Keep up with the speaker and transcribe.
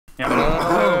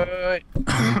Yeah.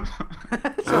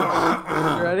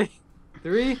 You ready?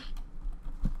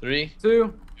 3,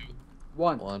 2,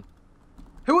 1.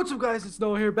 Hey, what's up, guys? It's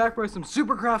Noah here, back by some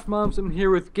Supercraft mobs. I'm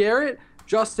here with Garrett,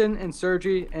 Justin, and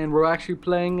Sergi, and we're actually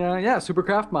playing,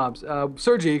 Supercraft mobs.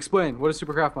 Sergi, explain. What is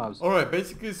Supercraft mobs? Alright,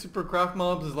 basically Supercraft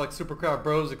mobs is like Supercraft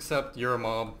Bros, except you're a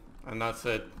mob, and that's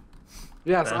it.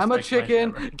 Yes, I'm a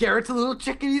chicken. Garrett's a little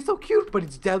chicken. He's so cute, but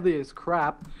he's deadly as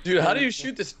crap. Dude, how do you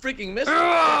shoot this freaking missile?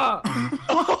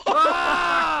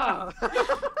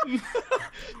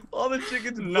 All the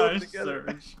chickens nice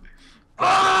together.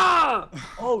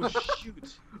 Oh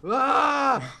shoot!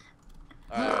 I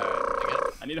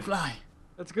need to fly.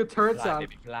 That's a good turret sound.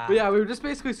 But yeah, we were just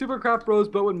basically Supercraft Bros,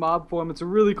 but with mob form. It's a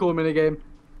really cool minigame.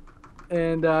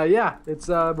 And yeah, it's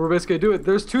we're basically gonna do it.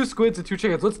 There's 2 squids and 2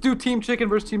 chickens. Let's do Team Chicken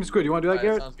versus Team Squid. You want to do that,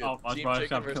 Garrett? Sounds good. I'll Team probably Chicken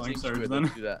stop versus killing Team Surge Squid. then.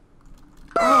 Let's do that.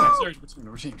 Surge between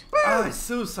the machine. I was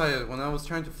so excited when I was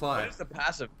trying to fly. What is the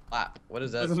passive flap? What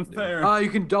is that? Isn't fair. You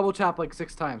can double tap like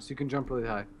 6 times, so you can jump really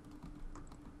high.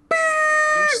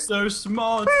 You're so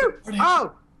small. It's so pretty.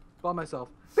 Oh! By myself.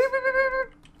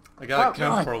 I gotta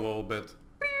camp God. for a little bit.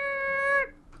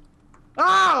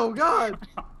 Oh God!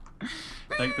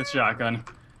 Take the shotgun.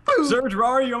 Surge, where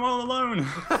are you? I'm all alone.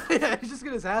 Yeah, he's just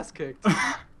getting his ass kicked.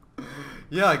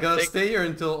 Yeah, I gotta stay here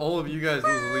until all of you guys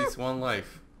lose at least 1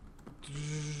 life.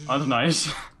 That's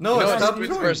nice. No, You know stop what?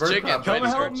 doing First chicken. bird Come Try to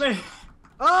help search. me.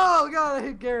 Oh God, I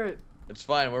hit Garrett. It's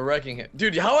fine. We're wrecking it,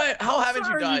 dude. How haven't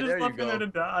you Surge, died? just There you left me there go. to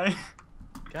die.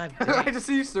 God I damn. just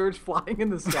see Surge flying in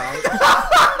the sky.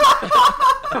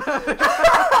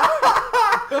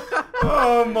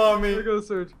 Oh, mommy. There goes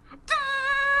Surge.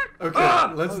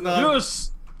 Okay, let's not. Yes.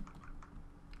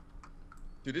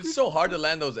 Dude, it's so hard to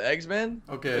land those eggs, man.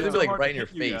 Okay. They'd It's be like hard right to in your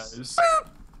hit you face. guys.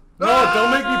 No, don't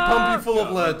make me pump you full of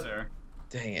Right lead. there.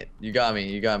 Dang it. You got me.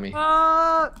 You got me. Crap,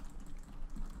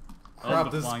 I love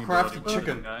the this is flying crafted ability of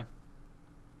chicken. that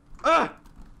guy.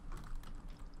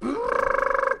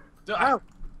 Ow!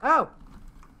 Ow!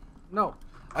 No.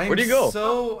 Where'd he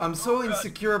go? I'm so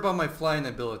insecure about my flying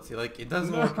ability. Like, it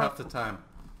doesn't work half the time.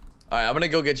 Alright, I'm gonna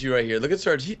go get you right here. Look at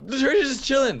Surge. Surge is just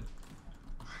chilling.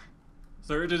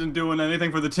 Surge isn't doing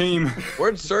anything for the team.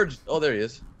 Where'd Surge? Oh, there he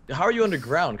is. How are you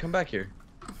underground? Come back here.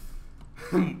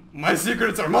 My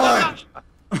secrets are mine!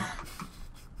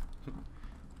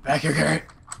 Back here, Garrett.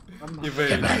 Evade.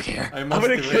 Get back here. I I'm must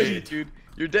gonna kill you, evade. dude.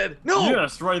 You're dead. No!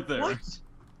 Yes, right there. What?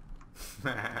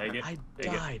 Take it. I Take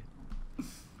it. died.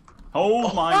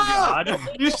 Oh my God!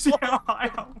 You see how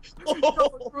high I'm?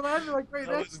 We're landing like right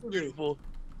That next was to me. beautiful.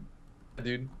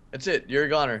 Dude, that's it. You're a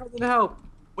goner. Doesn't help.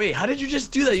 Wait, how did you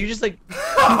just do that? You just like...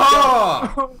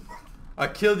 I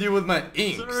killed you with my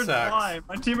ink Surge, sacks. why?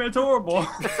 My teammate's horrible.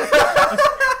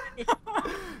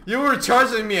 You were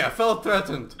charging me. I felt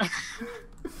threatened.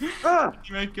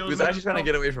 Teammate He kills was actually trying to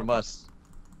get away from us.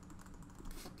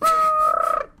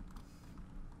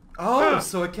 Oh,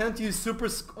 so I can't use super.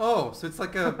 Oh, so it's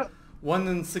like a 1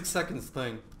 in 6 seconds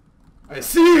thing. I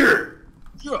see her.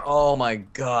 Oh my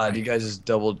god, you guys just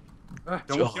doubled...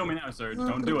 Don't kill me now, Surge.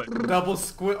 Don't do it. Double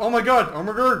squid. Oh my god. Oh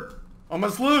my god. I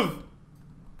must live.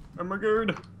 Oh my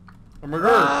God. Oh my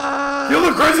god. Kill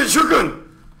the crazy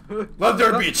chicken. Let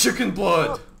there be chicken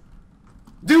blood.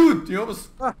 Dude, you almost.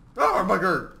 Oh my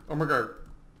god. Oh my god.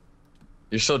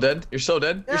 You're so dead. You're so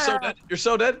dead. You're so dead. You're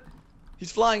so dead.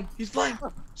 He's flying. He's flying.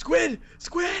 Squid.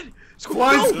 Squid. Squid.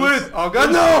 Flying No! squid. Oh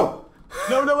god, no.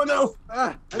 No, no, no.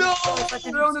 No! No,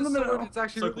 in the middle. It's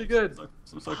actually really good. So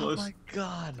Oh close. my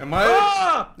god. Am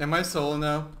I solo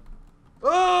now?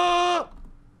 Oh!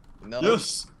 No.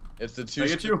 Yes. It's the I 2 get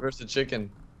squid you. versus the chicken.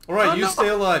 All right, Oh, you no. stay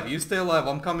alive. You stay alive.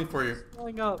 I'm coming for you.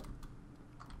 Flying up.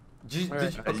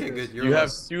 Okay, good. You're You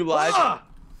have alive. 2 lives.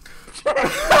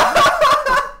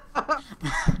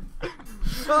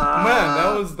 Man,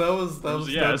 that was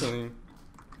Yes. threatening.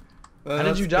 How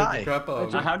did you die? Crap out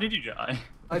of me. How did you die?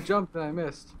 I jumped and I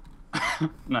missed.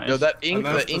 Nice. Yo, that ink,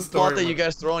 that's the the ink story, plot that you man.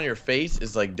 guys throw on your face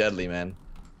is like deadly, man.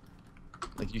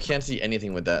 Like you can't see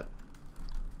anything with that.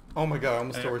 Oh my god, I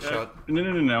almost overshot. No,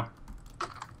 no, no, no.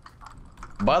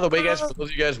 By the way, guys, for those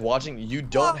of you guys watching, you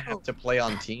don't have to play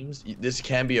on teams. This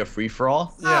can be a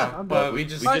free-for-all. Yeah, I'm but done. we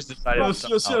just. We just decided. Yes,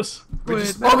 yes, yes. We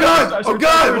just Wait, oh god! Oh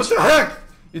god! What the heck?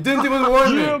 You didn't even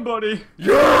warn Yeah, me. buddy.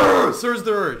 Yeah! Surge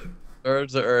the urge.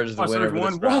 Urge the urge, the I winner Surge of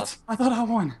won. this round. What? I thought I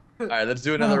won. All right, let's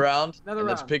do another round. Another and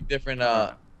let's round. pick different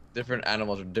different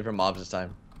animals or different mobs this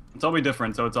time. It's all be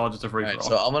different, so it's all just a free All for right, all.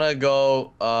 so I'm gonna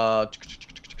go.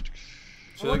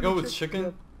 Should I go with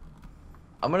chicken?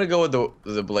 I'm gonna go with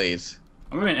the blaze.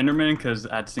 I'm going to Enderman because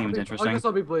that seems I interesting. guess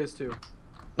I'll be Blaze too.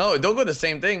 No, don't go the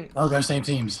same thing. Oh, they're same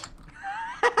teams.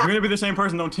 We're gonna be the same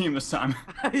person, no team this time.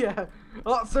 Yeah.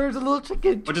 Oh, Surge, a little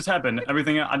chicken. What just happened?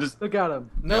 Everything, I just... Look at him.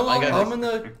 No, Yeah, I'm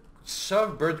gonna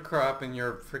shove bird crap in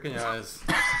your freaking eyes.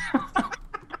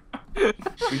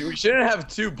 We shouldn't have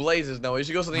 2 blazes, no. We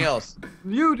should go something else.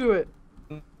 You do it.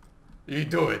 You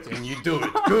do it, and you do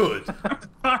it good.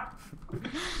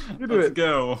 You do Let's it.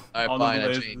 go. Alright, All fine, the I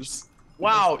blazes. changed.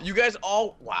 Wow, you guys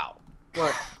all... Wow.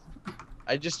 What?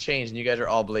 I just changed and you guys are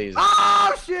all blazes.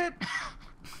 Oh, shit.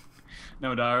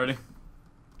 No, die already.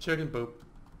 Chicken poop.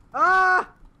 Ah.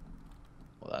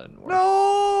 Well, that didn't work.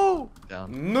 No.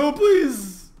 Down. No,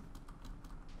 please.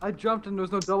 I jumped and there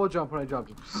was no double jump when I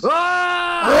jumped.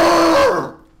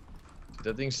 Ah!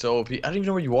 That thing's so OP. I don't even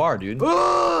know where you are, dude.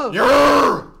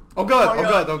 Ah! Oh god! Oh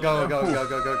god! Oh god! Oh god! Oh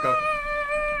god! Oh god! Oh god!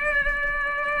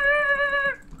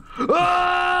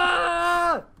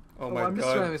 Ah! Oh my I'm just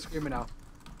god! trying to scream now.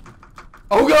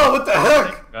 Oh god! What the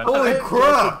heck? God. Holy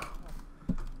crap!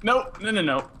 No, no, no,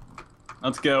 no.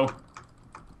 Let's go.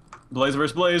 Blaze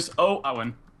versus Blaze. Oh, I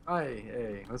win.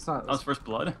 Hey, let's not. That was first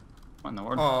blood. What in the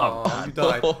world? Oh, you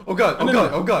died. Oh god! Oh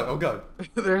god! Oh god! Oh god!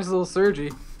 There's a little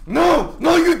Sergi. No!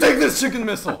 No! You take this chicken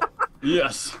missile!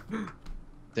 Yes.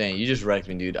 Dang, you just wrecked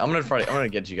me, dude. I'm gonna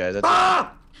get you guys. That's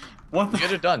Ah! What the? You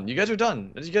guys are done. You guys are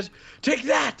done. You guys take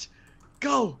that.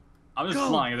 Go. I'm just Go.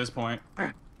 flying at this point.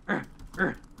 You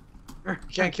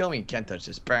can't kill me. You can't touch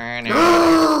this. Burn it.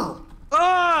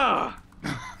 Ah!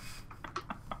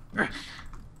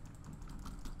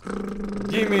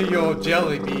 Give me your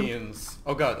jelly beans.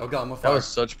 Oh god! Oh god! I'm a That fire. was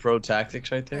such pro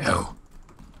tactics right there.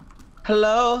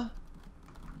 Hello.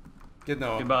 Get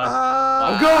no. Goodbye.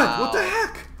 Ah! Oh god! What the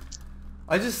heck?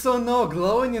 I just saw Noah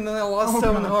glowing and then I lost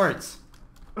 7 hearts.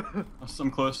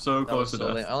 I'm close, so That close was to so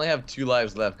death. lame. I only have 2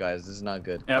 lives left, guys. This is not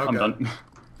good. Yeah, I'm Okay. done.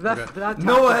 That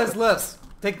Noah has less.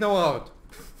 Take Noah out.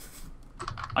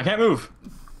 I can't move.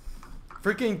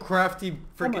 Freaking crafty,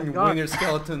 freaking God. wiener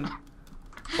skeleton.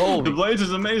 The Holy! Blaze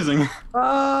is amazing.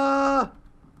 Ah!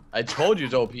 I told you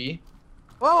it's OP.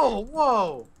 Oh,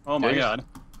 whoa! Oh my Dude. god.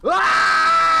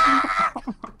 Ah!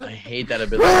 I hate that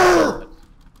ability so much.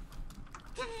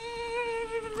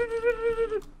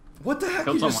 What the heck?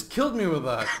 Killed You just killed me with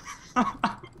that.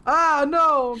 Ah,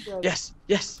 no! I'm dead. Yes,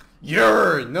 yes.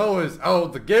 You're Noah's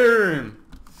out the game.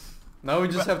 Now we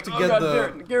just have to Oh get god,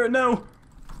 the. Garrett, no.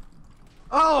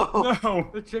 Oh! No.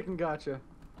 The chicken gotcha.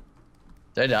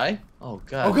 Did I die? Oh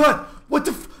god. Oh god! What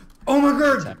the? Oh my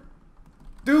god! happening?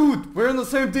 Dude, we're in the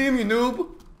same team, you noob.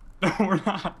 No, we're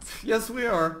not. Yes, we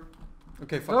are.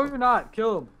 Okay, fuck. No, you're not.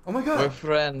 Kill him. Oh my We're god!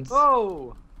 friends.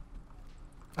 Oh!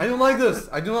 I don't like this.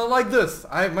 I do not like this.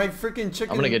 My freaking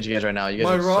chicken. I'm gonna get you guys right now. You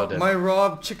guys are so dead. My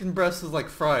raw chicken breast is like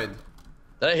fried.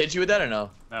 Did I hit you with that or no?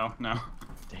 No, no.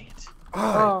 Dang it.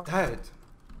 Oh, I died.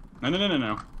 No, no, no, no,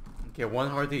 no. Okay, 1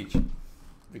 heart each.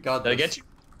 We got Did I this. get you?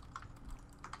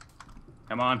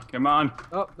 Come on, come on.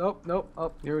 Oh, nope, nope.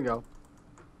 Oh, here we go.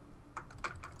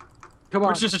 Come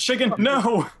on. It's just a chicken.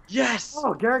 No. Yes!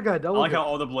 Oh, Garrett got I double. like how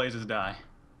all the Blazes die.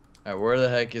 Alright, where the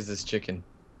heck is this chicken?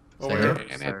 Over Second.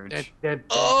 here. Surge. Dead.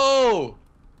 Oh!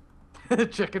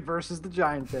 Chicken versus the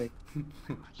giant thing.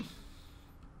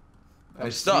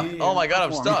 I'm stuck. Oh my god,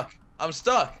 I'm stuck. I'm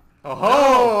stuck.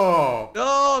 Oh!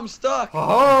 No, I'm stuck.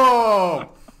 Oh!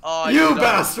 Oh, You stuck.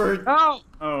 bastard! Oh!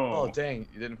 Oh Oh. dang,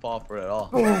 you didn't fall for it at all.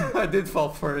 I did fall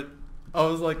for it. I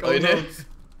was like, Oh, oh you no. did?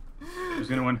 Who's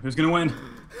gonna win? Who's gonna win?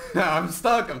 I'm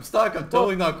stuck. I'm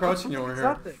totally not crouching over What's here.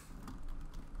 that thing?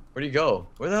 Where'd he go?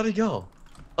 Where the hell did he go?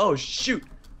 Oh shoot!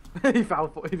 He didn't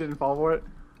fall for it.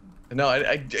 No,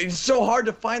 it's so hard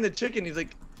to find the chicken. He's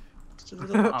like,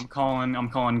 I'm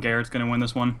calling Garrett's gonna win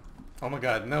this one. Oh my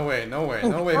god, no way, no way,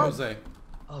 no way, Jose.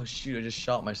 oh shoot! I just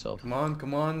shot myself. Come on,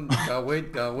 come on. Gotta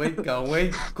wait, gotta wait, gotta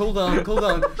wait. Cool down, cool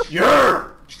down.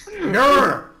 You're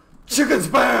chicken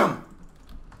spam!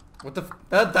 What the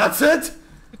that's it?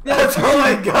 That's all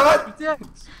I got? Shoot your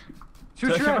eggs. Shoot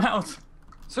Take your him eggs. out.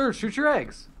 Sir, shoot your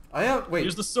eggs. I have wait.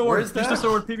 Use the sword. Where's Use that? the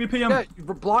sword. PvP him. Yeah, you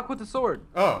block with the sword.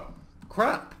 Oh,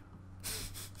 crap.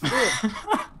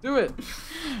 Do it.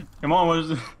 Come on, what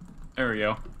is it? There we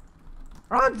go.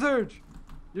 Run, Surge.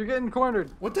 You're getting cornered.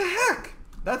 What the heck?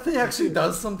 That thing actually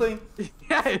does something?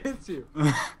 Yeah, it hits you.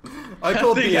 I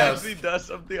call That thing BS. actually does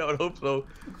something. I would hope so.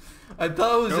 I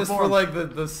thought it was Go just for for him. like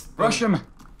the Rush him.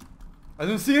 I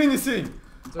don't see anything.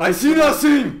 I see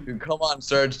nothing. Dude, come on,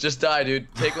 Surge. Just die,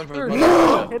 dude. Take one for the Surge,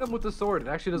 money. hit him with the sword. It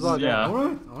actually does a lot of Yeah.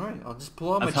 damage. Alright. I'll just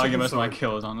pull out That's my how I get chicken most of my sword.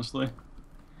 kills, honestly.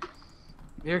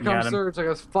 Here Got comes him. Surge like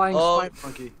a flying Oh. spike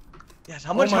monkey. Yes.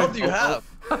 How much my- health do you have?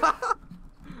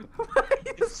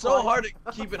 It's It's so hard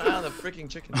to keep an eye on the freaking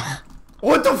chicken.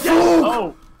 What the fuck?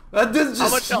 Oh. That did just. How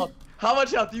much health? How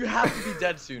much health? You have to be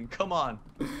dead soon. Come on.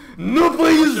 No,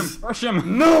 please. Rush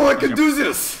him. No, I can do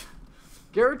this.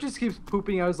 Garrett just keeps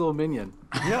pooping out his little minion.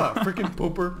 Yeah, freaking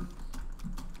pooper.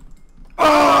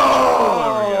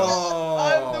 Oh!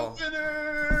 I'm the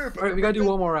winner! Alright, we gotta do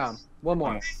one more round. One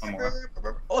more.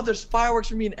 Oh, there's fireworks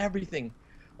for me and everything.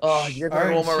 Oh, you're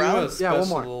gonna one more round? Yeah, one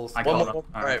more. One more.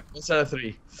 Alright, 1 out of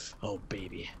 3. Oh,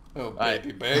 baby. Oh,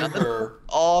 baby, baby.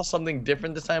 All something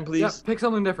different this time, please. Yeah, pick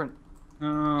something different.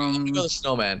 I'm gonna go the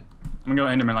snowman. I'm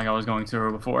gonna go Enderman like I was going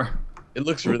to before. It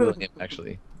looks really lame,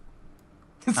 actually.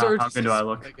 How good do I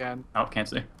look? Again. Oh, can't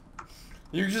see.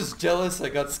 You're just jealous I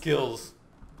got skills.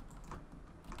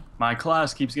 My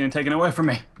class keeps getting taken away from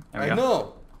me. There we go. I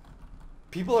know.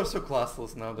 People are so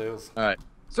classless nowadays. Alright.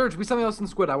 Serge, be something else than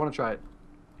squid. I want to try it.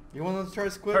 You want to try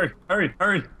squid? Hurry, hurry,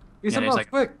 hurry. Be something else.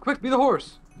 Quick, quick, be the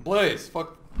horse. Blaze,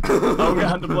 fuck. Oh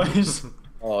god, the blaze.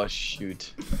 Oh,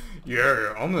 shoot.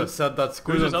 Yeah, I'm gonna set that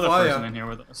squid Who's this on other fire. person in here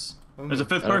with us? There's a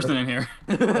 5th person in here.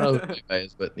 I don't know who that guy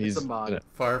is, but he's... It's a mod.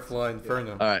 Firefly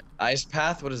Inferno. Alright, ice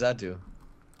path, what does that do?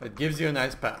 It gives you a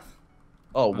nice path.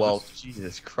 Oh, well,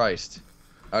 Jesus Christ.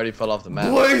 I already fell off the map.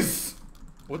 Blaze!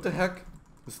 What the heck?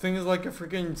 This thing is like a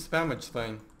freaking spamage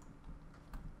thing.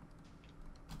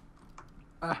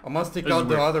 I must take out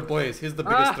the other Blaze. He's the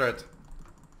biggest threat.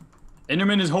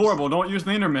 Enderman is horrible. Don't use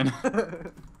the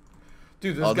Enderman.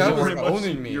 Dude, this guy was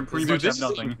owning me. You're pretty Dude, much this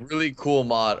have is nothing. a really cool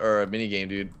mod or a mini game,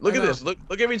 dude. Look at this. Look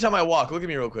every time I walk. Look at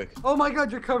me real quick. Oh my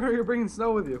god, you're covering. You're bringing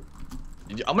snow with you.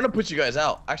 I'm gonna put you guys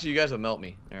out. Actually, you guys will melt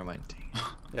me. Never mind.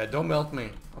 Yeah, don't melt me.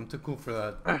 I'm too cool for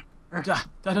that.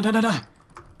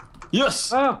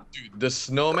 Yes! Oh. Dude, the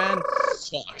snowman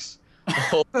sucks.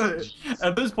 Oh,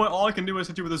 At this point, all I can do is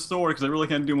hit you with a sword because I really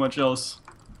can't do much else.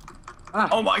 Ah.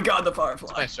 Oh my god, the firefly!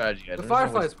 that's my strategy, guys. The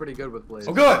firefly is pretty good with Blaze.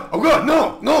 Oh god! Oh god!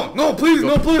 No! No! No! Please!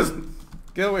 No! Please!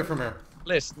 Get away from here.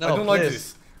 Bliss, no, I don't like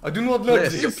this. I do not like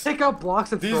Bliss. Did you this. pick up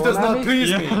blocks and These throw does them at not me? please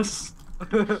Yes!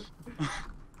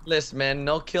 Bliss, man,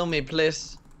 no kill me,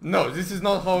 bliss. No, this is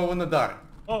not how I wanna die.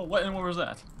 Oh, what was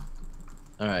that?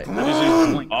 Alright. Come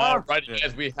on! Alright,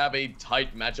 guys, we have a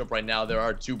tight matchup right now. There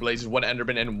are 2 blazes, 1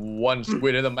 enderman, and 1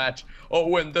 squid in the match.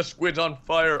 Oh, and the squid's on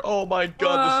fire. Oh my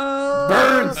god.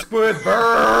 Burn, squid,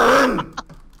 burn!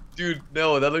 Dude,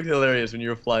 no, that looked hilarious when you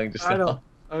were flying just I now. know.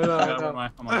 I know. I know.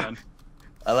 Oh my god.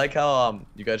 I like how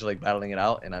you guys are like battling it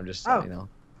out, and I'm just you know.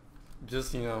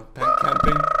 Just, you know,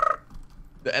 camping.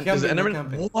 The Camping, enderman.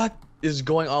 camping. What is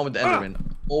going on with the enderman?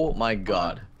 Oh my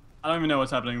god. I don't even know what's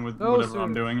happening with No, whatever sir.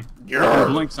 I'm doing. Yeah.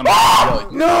 Blink something.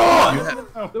 No!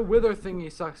 The wither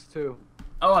thingy sucks too.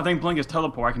 Oh, I think Blink is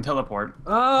teleport. I can teleport.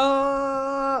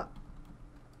 Alright,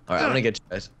 I'm gonna get you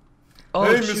guys. Oh,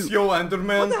 Hey, shoot. Monsieur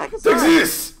Enderman. What the heck is Take that?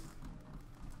 this!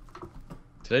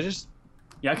 Did I just...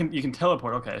 Yeah, you can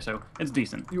teleport. Okay, so it's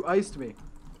decent. You iced me.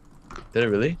 Did I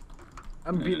really?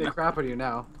 I'm beating the crap out of you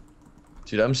now.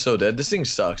 Dude, I'm so dead. This thing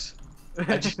sucks. What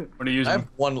are you using?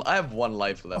 I have one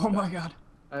life left. Oh my god.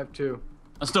 I have 2.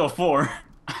 I'm still 4.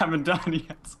 I haven't done it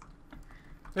yet.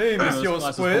 Hey, Yeah, Monsieur this class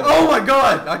is Squid. horrible. Oh my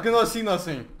god! I cannot see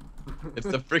nothing. It's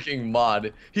the freaking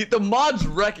mod. The mod's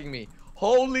wrecking me.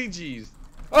 Holy jeez.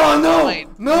 Oh no!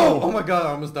 Fine. No! Oh my god,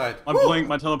 I almost died. My Blink,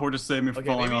 my teleport just saved me from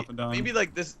Okay, falling off and dying. maybe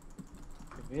like this.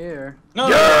 Come here. No!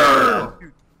 Yeah!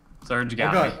 Surge Oh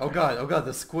got god, me. oh god, oh god,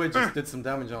 the squid just did some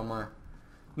damage on my...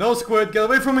 No, squid, get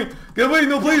away from me! Get away,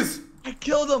 no please! I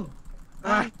killed him.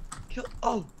 I killed.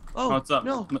 Oh. Oh. What's up?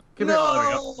 No. Come No. here. Oh,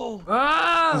 there we go.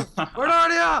 Ah! Where are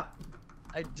you?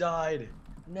 I died.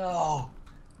 No.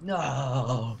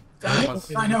 No.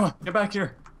 I know. Get back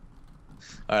here.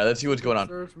 All right, let's see what's going on.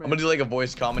 Search me. I'm gonna do like a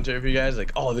voice commentary for you guys.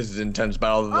 Like, oh, this is intense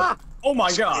battle. Ah! Oh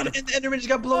my god. And the enderman just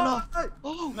got blown off.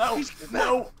 Oh No. he's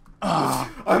No.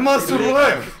 Ah. I must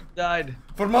survive! died.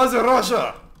 For Mother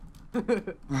Russia!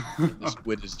 The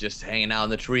squid is just hanging out in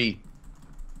the tree.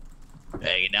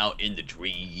 Hanging out in the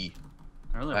tree.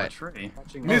 I really Right. have a tree.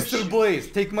 Watching Mr.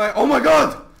 Blaze, take my... Oh my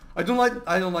god! I don't like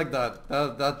that.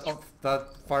 That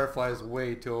firefly is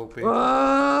way too OP.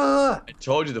 Ah! I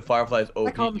told you the firefly is My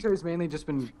OP. commentary's mainly just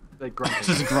been like grunting.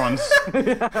 Just grunts.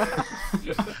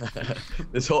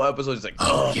 This whole episode is like,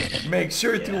 oh, Make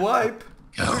sure to wipe.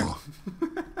 Go.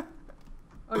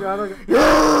 Oh god, oh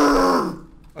god.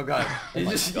 Oh god, he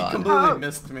just God. he completely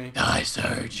missed me. Die,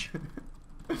 Surge.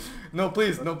 No,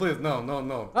 please, no, please, no, no,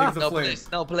 no. Take the no, flame.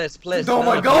 please, no, please, please. Oh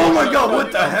my god, oh my god,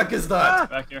 what the heck is that?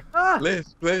 Back here. Ah!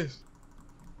 Please, please.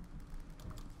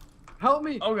 Help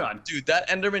me! Oh god. Dude, that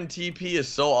Enderman TP is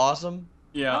so awesome.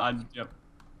 Yeah, yep.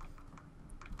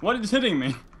 What is hitting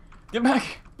me? Get back.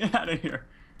 Get out of here.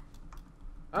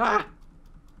 Ah!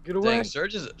 Get away! Dang,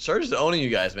 Surge is owning you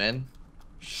guys, man.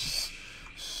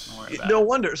 Don't worry about No it.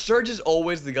 wonder. Surge is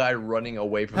always the guy running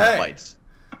away from Hey. the fights.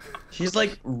 He's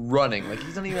like running. Like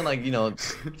he's not even like, you know,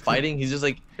 fighting. He's just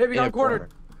like Hey, we in got a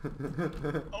cornered.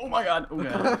 Oh my god. Oh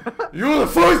god. You wanna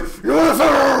fight? You wanna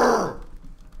fight?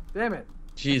 Damn it.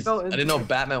 Jeez, I didn't know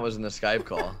Batman was in the Skype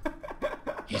call.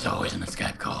 He's always in the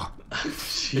Skype call.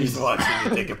 He's watching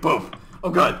you take a poop. Oh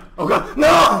god. Oh god. No!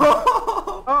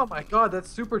 Oh my god, that's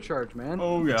supercharged, man.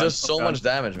 Oh god. Just so much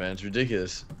damage, man. It's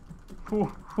ridiculous.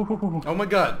 Oh my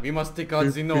god. We must take out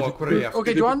Xenoa.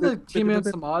 Okay, do you want to team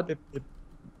against the mod?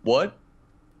 What?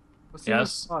 Let's team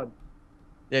against the mod.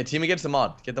 Yeah, team against the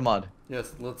mod. Get the mod.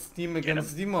 Yes, let's team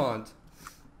against the mod.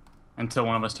 Until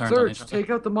one of us turns Serge, on take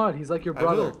out the mod. He's like your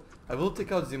brother. I will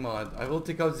take out the mod. I will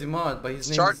take out the mod, but his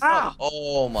name is...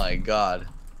 Oh my god.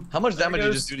 How much damage did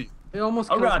you just do to you? It almost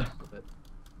Oh god.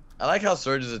 I like how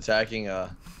Serge is attacking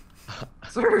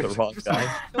Serge, the wrong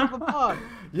guy. kill the mod.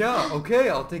 Yeah, okay,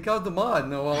 I'll take out the mod.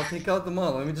 No, I'll take out the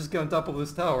mod. Let me just get on top of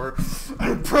this tower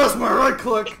and press my right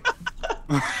click.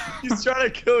 He's trying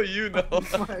to kill you, no. Oh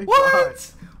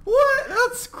What? What?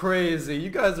 That's crazy. You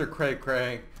guys are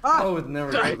cray-cray. I would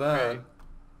never do that.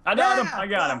 I got him. I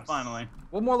got him finally.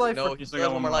 One more life. No, for... you still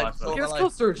got one more life. Okay, let's kill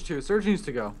Serge too. Serge needs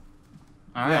to go.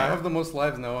 Alright. Yeah, I have the most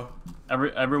lives, Noah.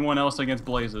 Everyone else against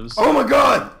Blazes. Oh my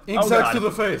god! Ink sacs god. to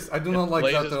the face. I do not like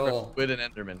that at all. Squid and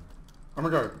Enderman. Oh my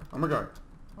god. Oh my god.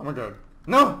 Oh my god.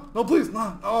 No! No, please!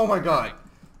 No! Oh my god.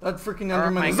 That freaking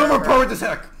Enderman is overpowered as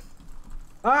heck!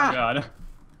 Ah! God.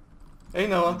 Hey,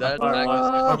 Noah.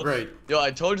 Oh, great. Yo,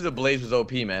 I told you the Blaze was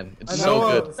OP, man. It's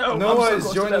Noah, so good. No, Noah I'm is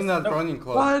so close to joining death. that No. running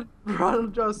club. What?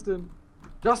 Run, Justin.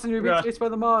 Justin, you're being Yeah. chased by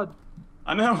the mod.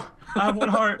 I know. I have one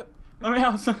heart. Let me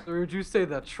out. Serge, you say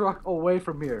that truck away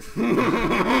from here.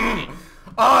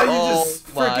 Ah, you Oh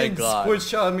just my freaking God. squid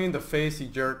shot me in the face, you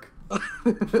jerk.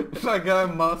 I got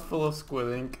a mouthful of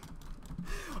squid ink.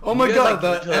 Oh my guys god, like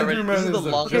that each other already? This Enderman is the is a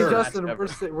longest Okay, jerk. match Justin,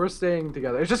 ever. we're staying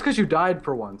together. It's just because you died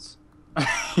for once.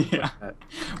 Yeah.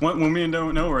 When me and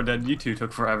Noah were dead, you two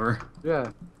took forever.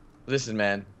 Yeah. Listen,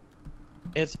 man.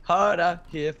 It's hard out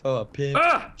here for a pimp.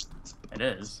 Ah! It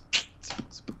is.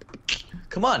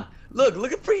 Come on. Look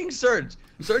at freaking Serge.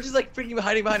 Serge is like freaking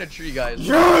hiding behind a tree, guys.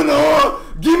 Yeah, Noah!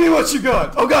 Give me what you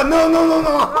got! Oh god, no!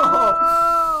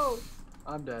 Oh!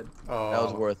 I'm dead. Oh. That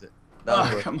was worth it. That was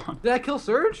Oh, worth it. come on. Did I kill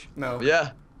Serge? No.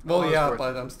 Yeah. Well, Oh, it's yeah, worth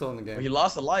but I'm still in the game. He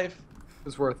lost a life. It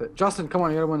was worth it. Justin, come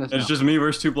on, you gotta win this It's now. just me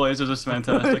versus two Blazes. It's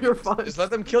fantastic. You're fine. Just let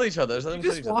them kill each other. Just let them You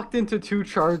kill just each other. walked into two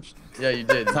charged. Yeah, you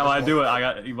did. That's how I do it. I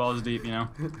got balls deep, you know.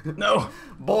 No.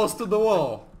 Balls to the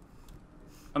wall.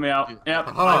 Let me out. Yep.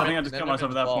 I think I just killed myself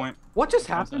at that point. What just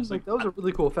happened? Fantastic. Like, that was a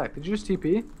really cool effect. Did you just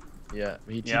TP? Yeah,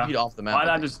 he Yeah. TP'd off the map. Why did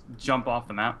I just jump off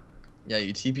the map? Yeah,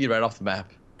 you TP'd right off the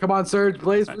map. Come on, Serge.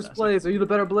 Blaze versus Fantastic. Blaze. Are you the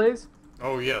better Blaze?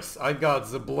 Oh yes, I got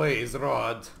the blaze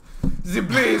rod. The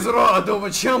blaze rod of a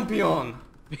champion.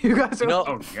 You guys are. You know,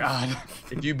 Oh god.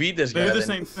 if you beat this guy, They do the then...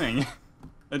 same thing.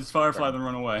 They just firefly then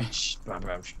run away. Bomb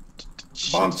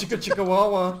chicka chicka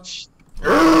wawa.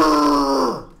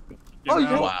 Oh, you,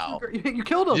 Wow. you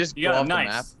killed him. You just You go got off him the map.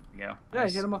 nice. Yeah. Yeah,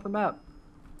 you hit him off the map.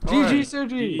 Alright. GG,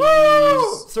 Sergi.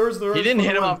 Woo! Sirs, the He didn't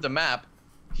hit him off the map.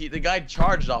 The guy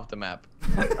charged off the map.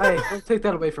 Hey, don't take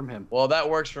that away from him. Well, that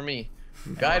works for me.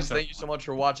 Guys, thank you so much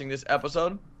for watching this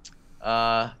episode.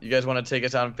 You guys want to take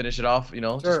us out and finish it off? You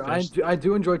know, Sure, just finish... I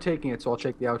do enjoy taking it, so I'll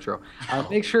check the outro.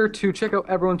 Make sure to check out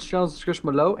everyone's channel's description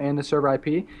below and the server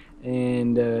IP.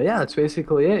 And yeah, that's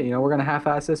basically it. You know, we're going to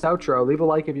half-ass this outro. Leave a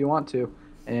like if you want to,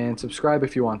 and subscribe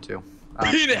if you want to.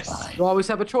 Penis! You always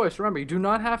have a choice. Remember, you do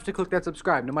not have to click that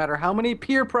subscribe. No matter how many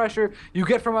peer pressure you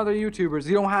get from other YouTubers,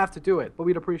 you don't have to do it. But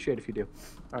we'd appreciate if you do.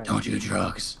 All right. Don't do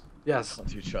drugs. Yes.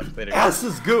 Two shots later. Ass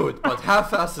is good, but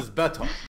half-ass is better.